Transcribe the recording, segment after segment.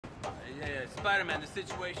Spider-Man, the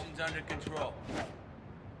situation's under control.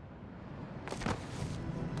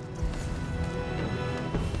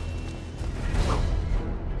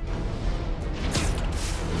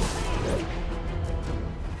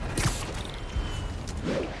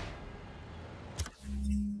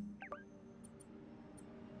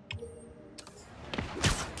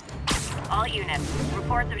 All units,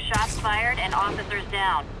 reports of shots fired and officers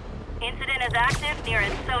down. Incident is active near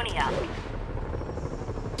Ansonia.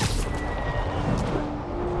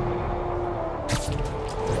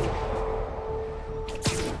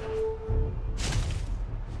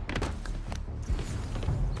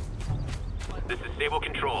 This is Stable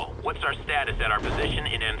Control. What's our status at our position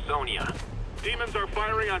in Ansonia? Demons are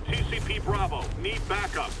firing on TCP Bravo. Need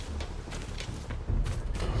backup.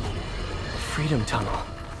 Freedom Tunnel.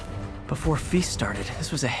 Before Feast started,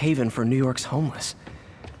 this was a haven for New York's homeless.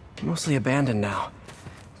 Mostly abandoned now.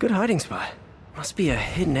 Good hiding spot. Must be a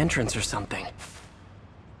hidden entrance or something.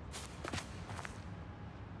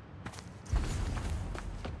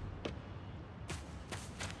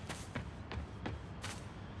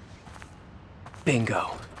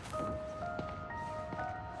 Bingo.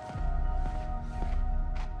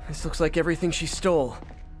 This looks like everything she stole.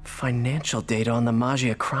 Financial data on the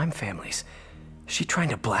Maggia crime families. Is she trying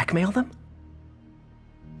to blackmail them?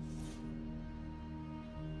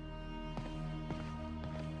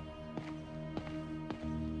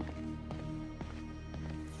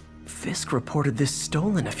 Fisk reported this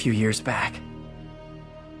stolen a few years back.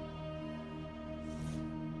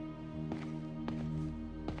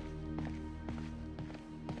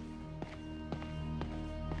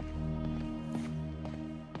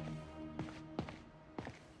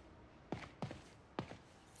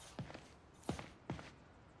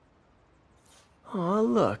 Aw,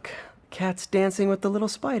 look. Cat's dancing with the little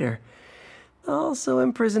spider. Also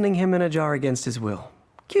imprisoning him in a jar against his will.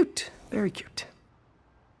 Cute. Very cute.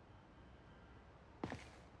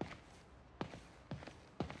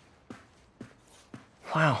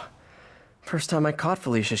 Wow. First time I caught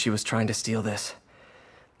Felicia, she was trying to steal this.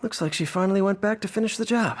 Looks like she finally went back to finish the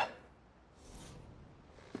job.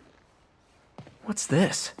 What's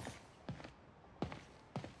this?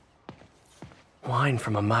 Wine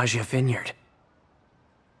from a Maggia vineyard.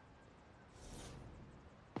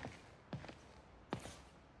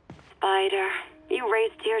 Spider, you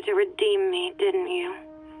raced here to redeem me, didn't you?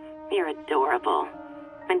 You're adorable.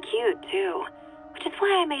 And cute, too. Which is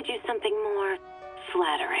why I made you something more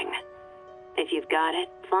flattering. If you've got it,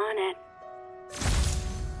 flaunt it.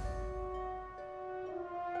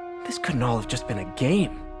 This couldn't all have just been a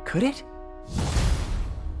game, could it?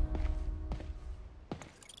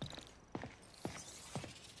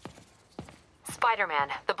 Spider-Man,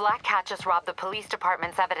 the Black Cat just robbed the police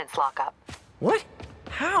department's evidence lockup. What?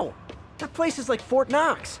 How? That place is like Fort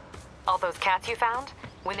Knox. All those cats you found?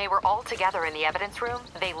 When they were all together in the evidence room,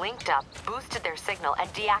 they linked up, boosted their signal, and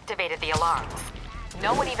deactivated the alarms.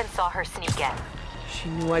 No one even saw her sneak in. She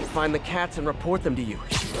knew I'd find the cats and report them to you.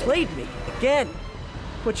 She played me, again.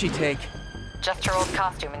 What'd she take? Just her old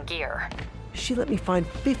costume and gear. She let me find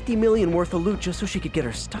 50 million worth of loot just so she could get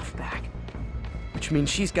her stuff back. Which means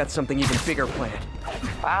she's got something even bigger planned.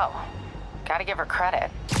 Wow. Gotta give her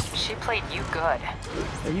credit. She played you good.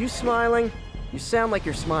 Are you smiling? You sound like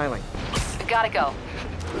you're smiling. Gotta go.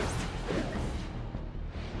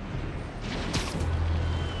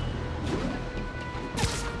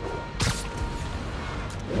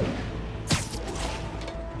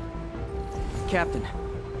 Captain,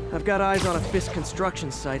 I've got eyes on a Fisk construction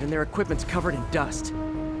site and their equipment's covered in dust.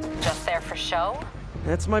 Just there for show?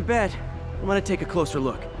 That's my bet. I'm gonna take a closer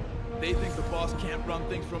look. They think the boss can't run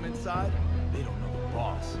things from inside? They don't know the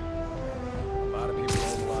boss. A lot of people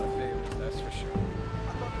hold a lot of favors, that's for sure.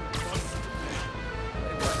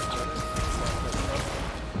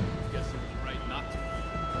 Guess it was right not to.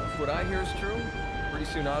 If what I hear is true, pretty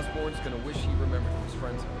soon Osborn's gonna wish he remembered who his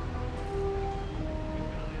friends are.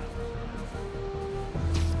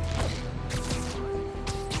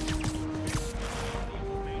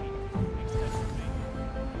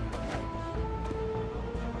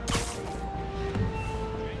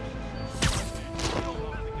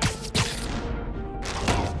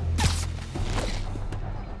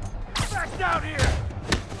 Out here!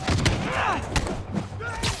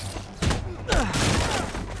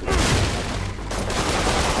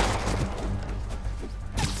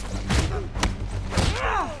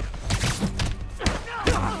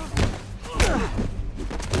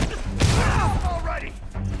 Alrighty!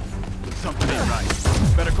 Something ain't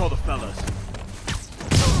right. Better call the fellas.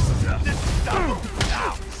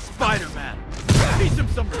 Ow! Spider-Man! Teach him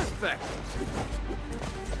some respect!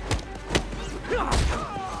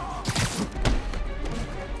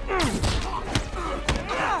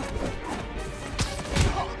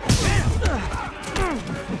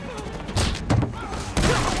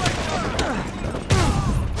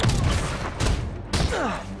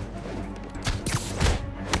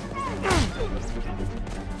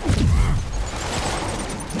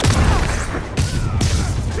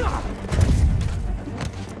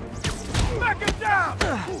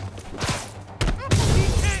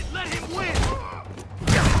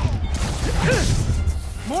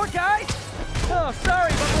 more guys? Oh, sorry,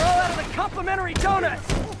 but we're all out of the complimentary donuts.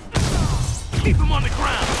 Keep him on the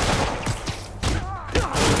ground!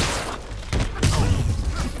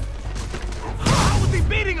 How was he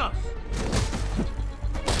beating us?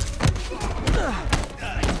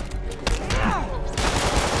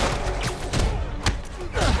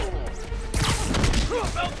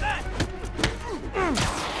 About that!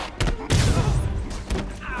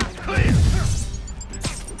 Clear!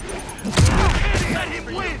 Let him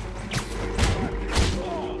win!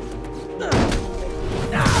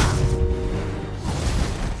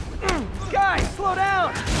 Guys, slow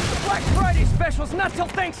down! The Black Friday special's not till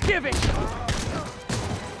Thanksgiving!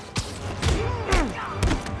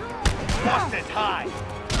 Busted high!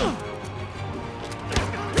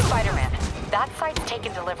 Spider-Man, that site's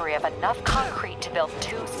taken delivery of enough concrete to build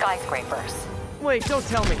 2 skyscrapers. Wait, don't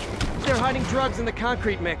tell me. They're hiding drugs in the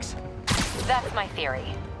concrete mix. That's my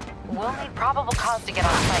theory. We'll need probable cause to get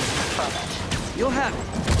on site to confirm it. You'll have it.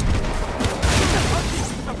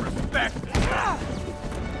 Some respect!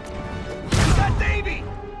 You got Davey!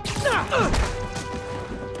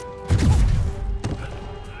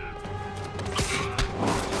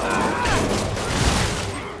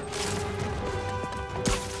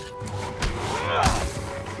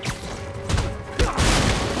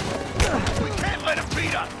 We can't let him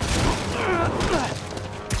beat us!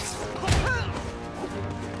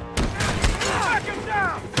 Back him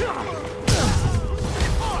down!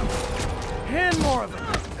 And more of them.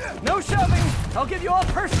 No shoving. I'll give you all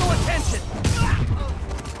personal attention.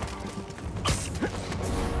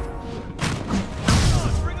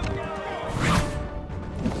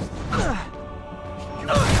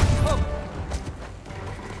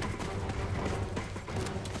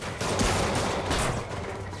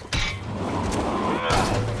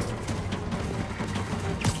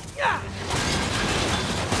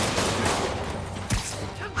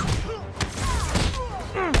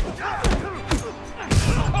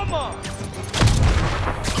 Come on!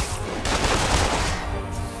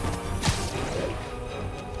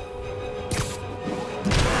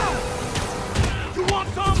 You want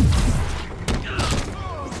some?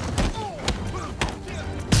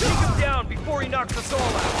 Take him down before he knocks us all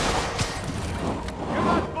out. You're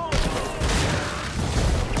not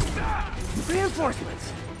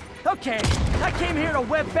Reinforcements. Okay, I came here to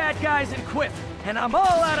web bad guys and quip, and I'm all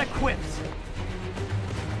out of quips.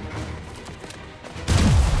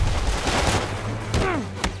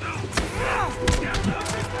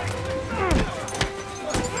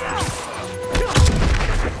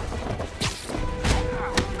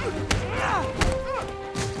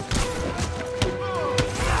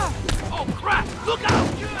 Oh crap! Look out!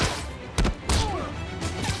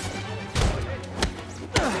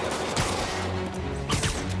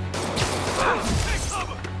 Take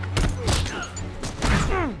cover!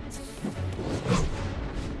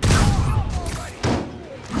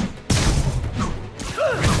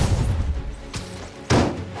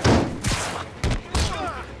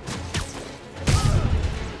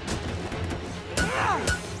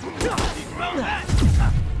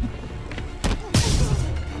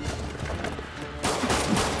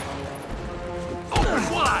 Open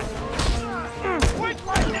wide! Quick,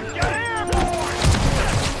 lightning, get airborne!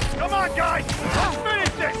 Come on, guys! Let's finish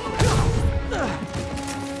this!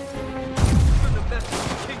 You're the best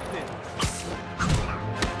kingpin.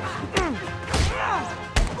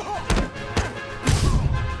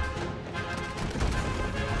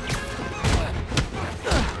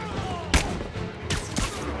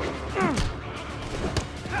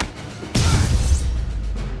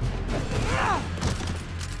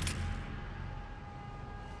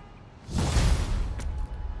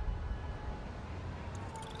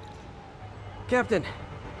 Captain,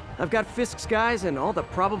 I've got Fisk's guys and all the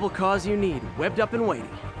probable cause you need, webbed up and waiting.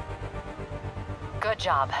 Good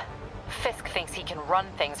job. Fisk thinks he can run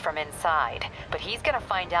things from inside, but he's gonna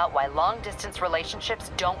find out why long-distance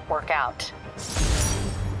relationships don't work out.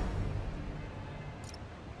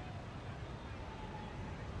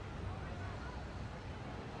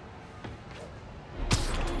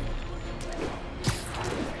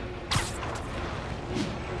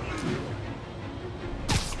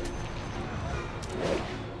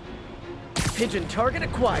 Pigeon target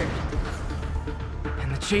acquired.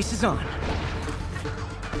 And the chase is on.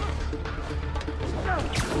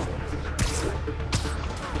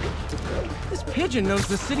 This pigeon knows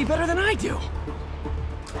the city better than I do.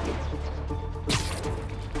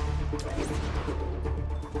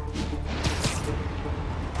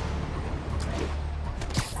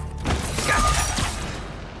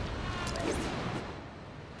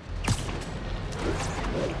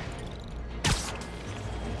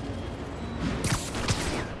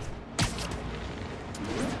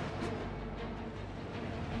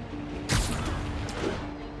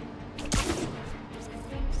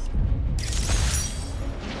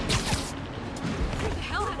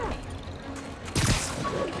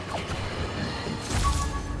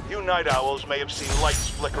 night owls may have seen lights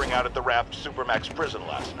flickering out at the Raft Supermax prison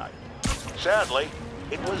last night. Sadly,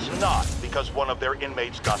 it was not because one of their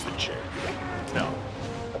inmates got the chair. No.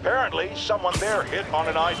 Apparently, someone there hit on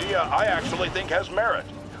an idea I actually think has merit,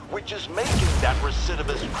 which is making that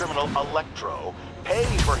recidivist criminal Electro pay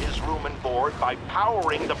for his room and board by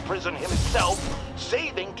powering the prison himself,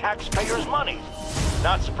 saving taxpayers' money.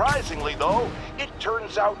 Not surprisingly, though, it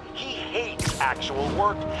turns out he hates actual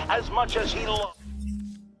work as much as he loves.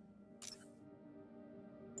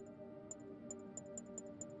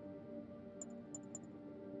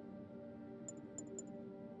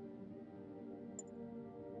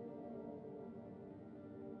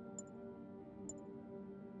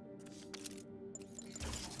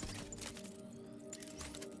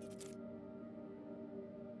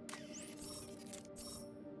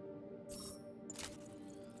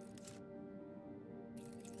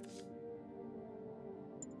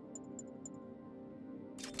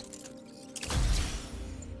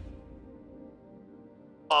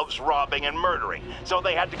 Robbing and murdering, so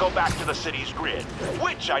they had to go back to the city's grid.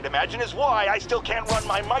 Which, I'd imagine, is why I still can't run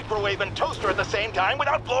my microwave and toaster at the same time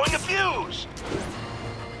without blowing a fuse!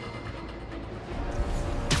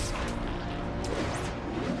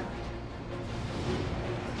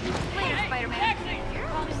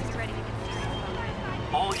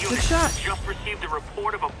 All units just received a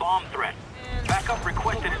report of a bomb threat. Backup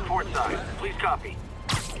requested at Portside. Please copy.